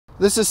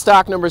This is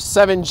stock number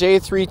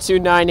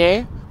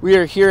 7J329A. We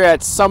are here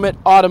at Summit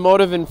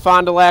Automotive in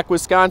Fond du Lac,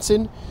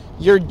 Wisconsin,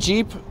 your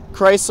Jeep,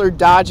 Chrysler,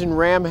 Dodge, and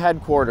Ram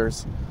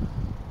headquarters.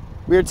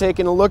 We are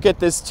taking a look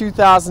at this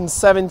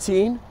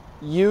 2017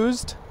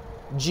 used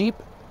Jeep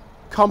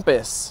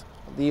Compass,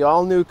 the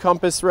all-new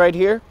Compass right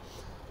here.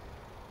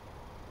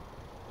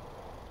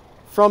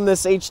 From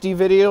this HD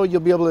video, you'll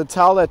be able to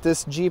tell that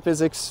this Jeep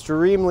is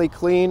extremely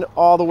clean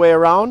all the way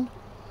around,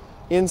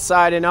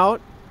 inside and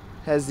out.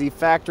 Has the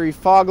factory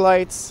fog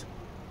lights,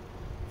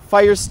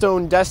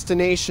 Firestone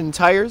destination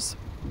tires.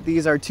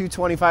 These are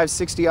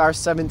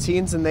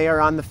 225/60R17s and they are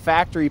on the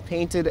factory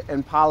painted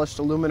and polished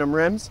aluminum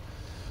rims.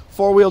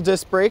 Four-wheel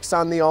disc brakes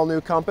on the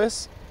all-new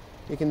Compass.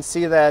 You can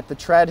see that the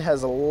tread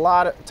has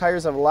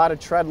tires have a lot of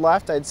tread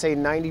left. I'd say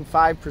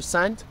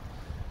 95%.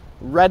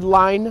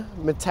 Redline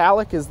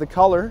metallic is the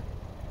color.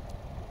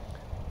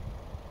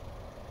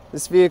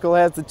 This vehicle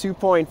has the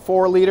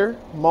 2.4-liter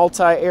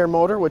multi-air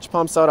motor, which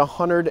pumps out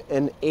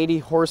 180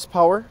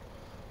 horsepower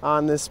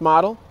on this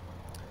model.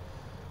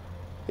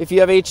 If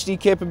you have HD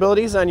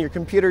capabilities on your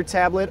computer,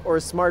 tablet, or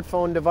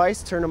smartphone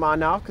device, turn them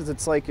on now because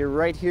it's like you're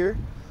right here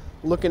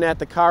looking at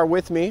the car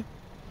with me.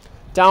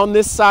 Down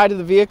this side of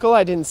the vehicle,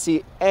 I didn't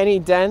see any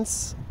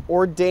dents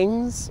or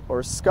dings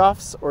or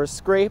scuffs or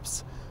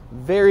scrapes.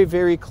 Very,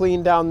 very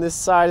clean down this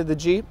side of the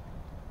Jeep.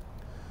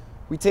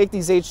 We take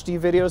these HD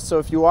videos, so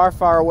if you are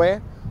far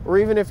away, or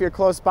even if you're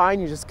close by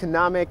and you just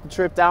cannot make the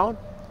trip down,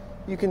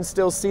 you can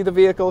still see the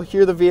vehicle,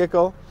 hear the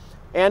vehicle,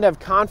 and have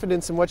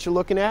confidence in what you're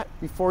looking at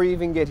before you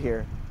even get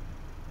here.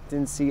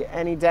 Didn't see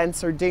any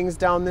dents or dings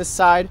down this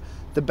side.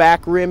 The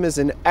back rim is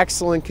in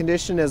excellent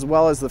condition, as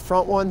well as the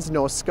front ones.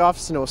 No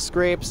scuffs, no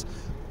scrapes.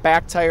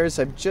 Back tires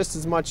have just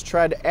as much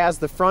tread as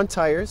the front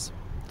tires.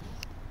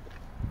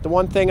 The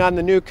one thing on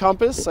the new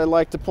Compass I'd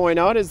like to point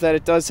out is that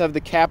it does have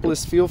the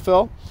capless fuel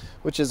fill,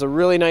 which is a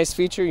really nice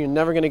feature. You're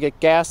never going to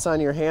get gas on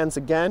your hands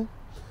again.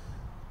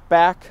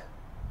 Back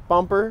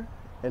bumper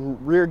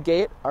and rear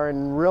gate are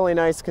in really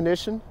nice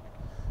condition.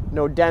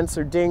 No dents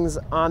or dings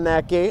on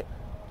that gate.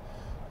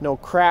 No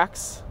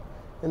cracks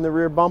in the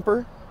rear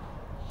bumper.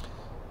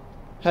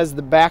 Has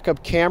the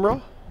backup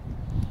camera.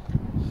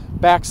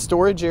 Back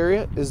storage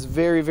area is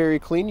very, very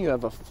clean. You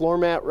have a floor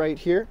mat right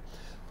here.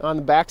 On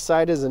the back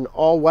side is an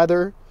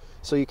all-weather,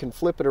 so you can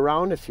flip it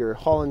around if you're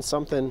hauling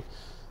something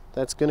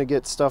that's going to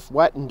get stuff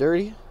wet and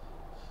dirty.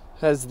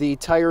 Has the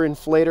tire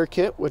inflator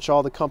kit, which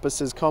all the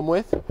Compasses come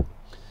with.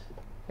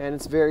 And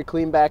it's very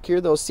clean back here.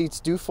 Those seats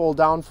do fold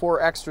down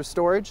for extra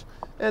storage.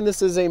 And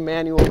this is a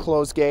manual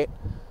closed gate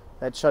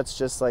that shuts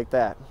just like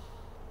that.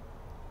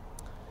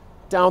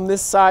 Down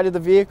this side of the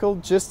vehicle,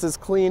 just as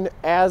clean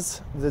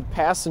as the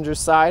passenger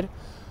side.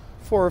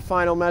 For a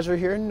final measure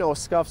here, no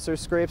scuffs or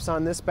scrapes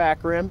on this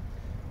back rim.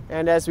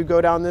 And as we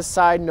go down this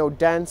side, no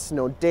dents,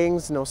 no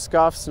dings, no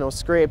scuffs, no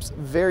scrapes.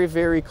 Very,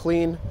 very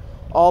clean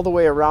all the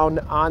way around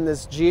on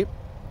this Jeep.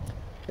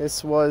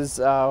 This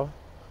was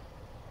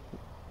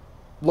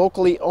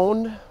locally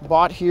owned,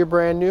 bought here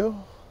brand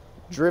new,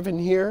 driven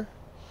here.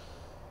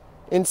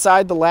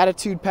 Inside, the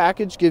Latitude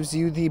package gives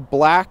you the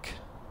black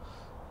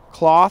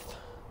cloth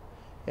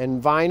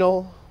and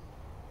vinyl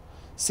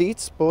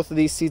seats. Both of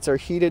these seats are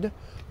heated.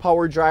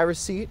 Power driver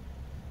seat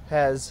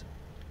has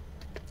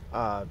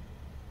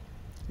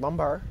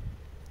lumbar.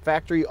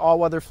 Factory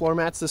all-weather floor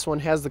mats. This one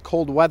has the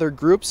cold weather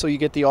group, so you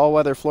get the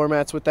all-weather floor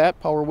mats with that.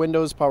 Power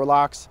windows, power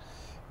locks,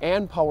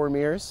 and power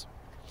mirrors.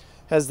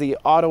 Has the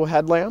auto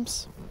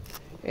headlamps.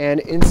 And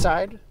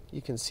inside,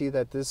 you can see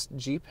that this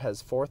Jeep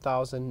has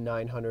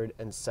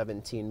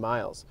 4,917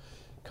 miles.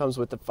 Comes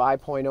with the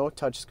 5.0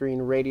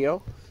 touchscreen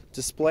radio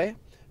display.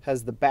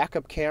 Has the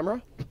backup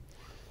camera.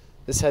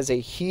 This has a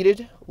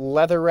heated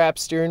leather-wrapped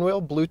steering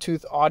wheel,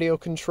 Bluetooth audio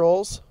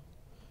controls,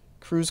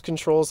 cruise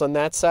controls on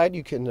that side.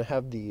 You can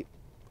have the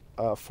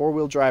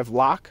four-wheel drive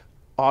lock,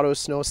 auto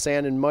snow,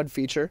 sand, and mud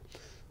feature,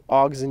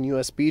 AUX and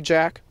USB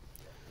jack.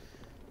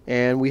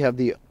 And we have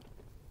the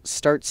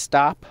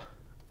start-stop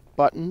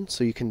button,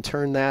 so you can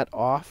turn that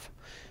off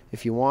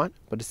if you want,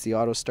 but it's the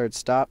auto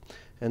start-stop.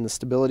 And the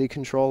stability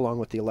control along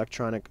with the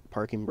electronic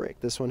parking brake.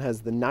 This one has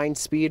the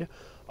 9-speed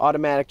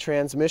automatic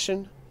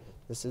transmission.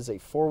 This is a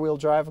four-wheel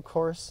drive, of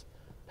course.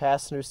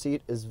 Passenger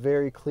seat is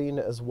very clean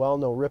as well,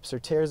 no rips or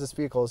tears. This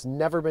vehicle has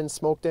never been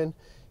smoked in.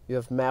 You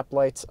have map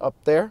lights up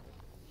there.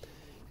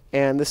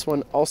 And this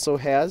one also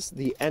has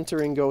the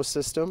enter and go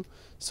system.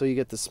 So you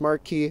get the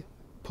smart key,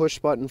 push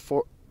button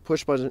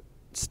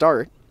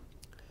start.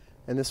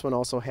 And this one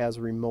also has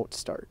remote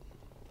start.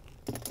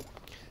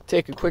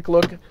 Take a quick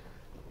look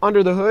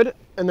under the hood,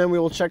 and then we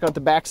will check out the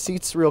back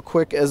seats real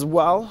quick as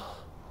well.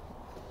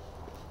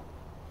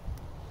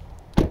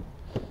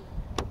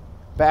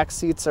 Back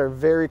seats are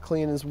very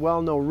clean as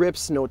well. No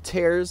rips, no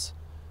tears.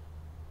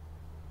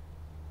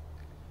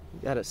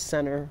 Got a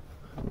center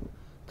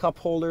cup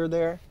holder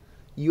there.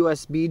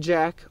 USB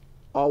jack.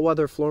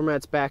 All-weather floor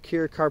mats back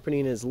here.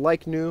 Carpeting is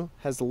like new.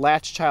 Has the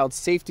latch child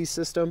safety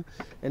system.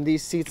 And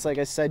these seats, like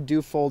I said,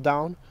 do fold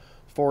down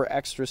for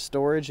extra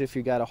storage if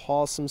you got to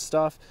haul some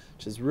stuff,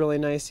 which is really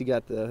nice. You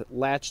got the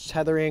latch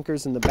tether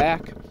anchors in the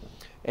back.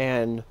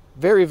 and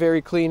very,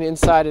 very clean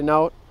inside and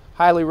out.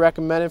 Highly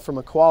recommended from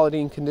a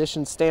quality and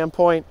condition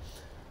standpoint.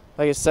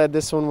 Like I said,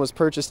 this one was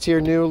purchased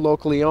here new,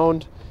 locally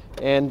owned,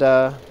 and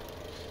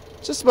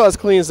just about as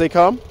clean as they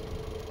come.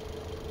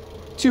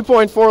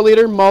 2.4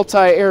 liter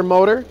multi-air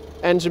motor.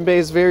 Engine bay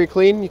is very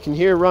clean. You can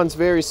hear it runs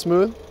very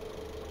smooth.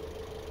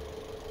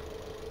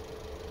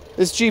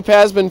 This Jeep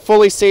has been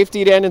fully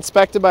safetied and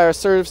inspected by our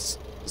service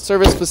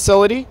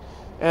facility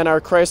and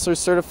our Chrysler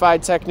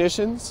certified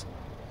technicians,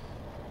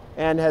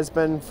 and has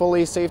been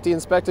fully safety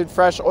inspected,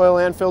 fresh oil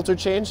and filter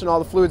changed, and all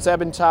the fluids have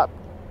been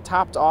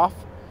topped off.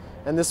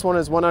 And this one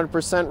is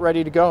 100%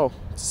 ready to go.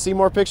 To see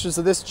more pictures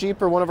of this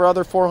Jeep or one of our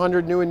other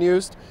 400 new and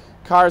used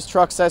cars,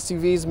 trucks,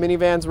 SUVs,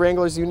 minivans,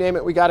 Wranglers, you name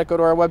it, we got it. Go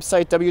to our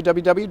website,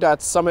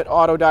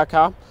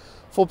 www.summitauto.com.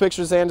 Full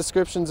pictures and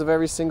descriptions of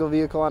every single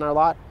vehicle on our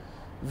lot.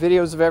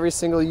 Videos of every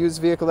single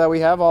used vehicle that we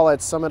have, all at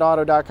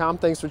summitauto.com.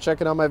 Thanks for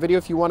checking out my video.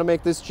 If you want to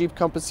make this Jeep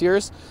Compass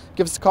yours,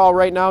 give us a call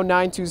right now,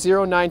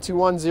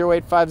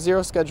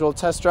 920-921-0850. Schedule a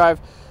test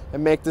drive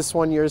and make this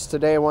one yours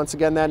today. Once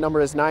again, that number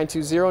is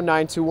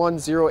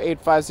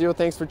 920-921-0850.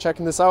 Thanks for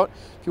checking this out.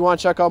 If you want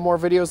to check out more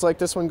videos like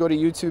this one, go to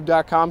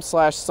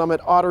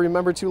youtube.com/summitauto.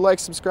 Remember to like,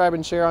 subscribe,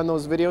 and share on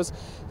those videos.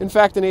 In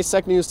fact, in a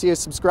second, you'll see a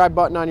subscribe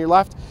button on your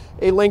left,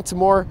 a link to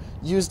more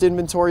used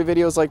inventory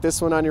videos like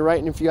this one on your right,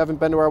 and if you haven't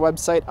been to our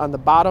website, on the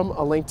bottom,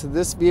 a link to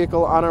this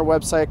vehicle on our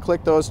website.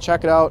 Click those,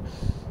 check it out,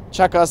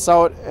 check us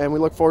out, and we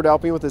look forward to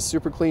helping you with this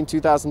super clean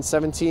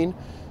 2017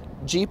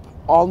 Jeep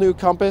all-new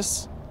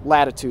Compass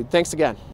Latitude. Thanks again.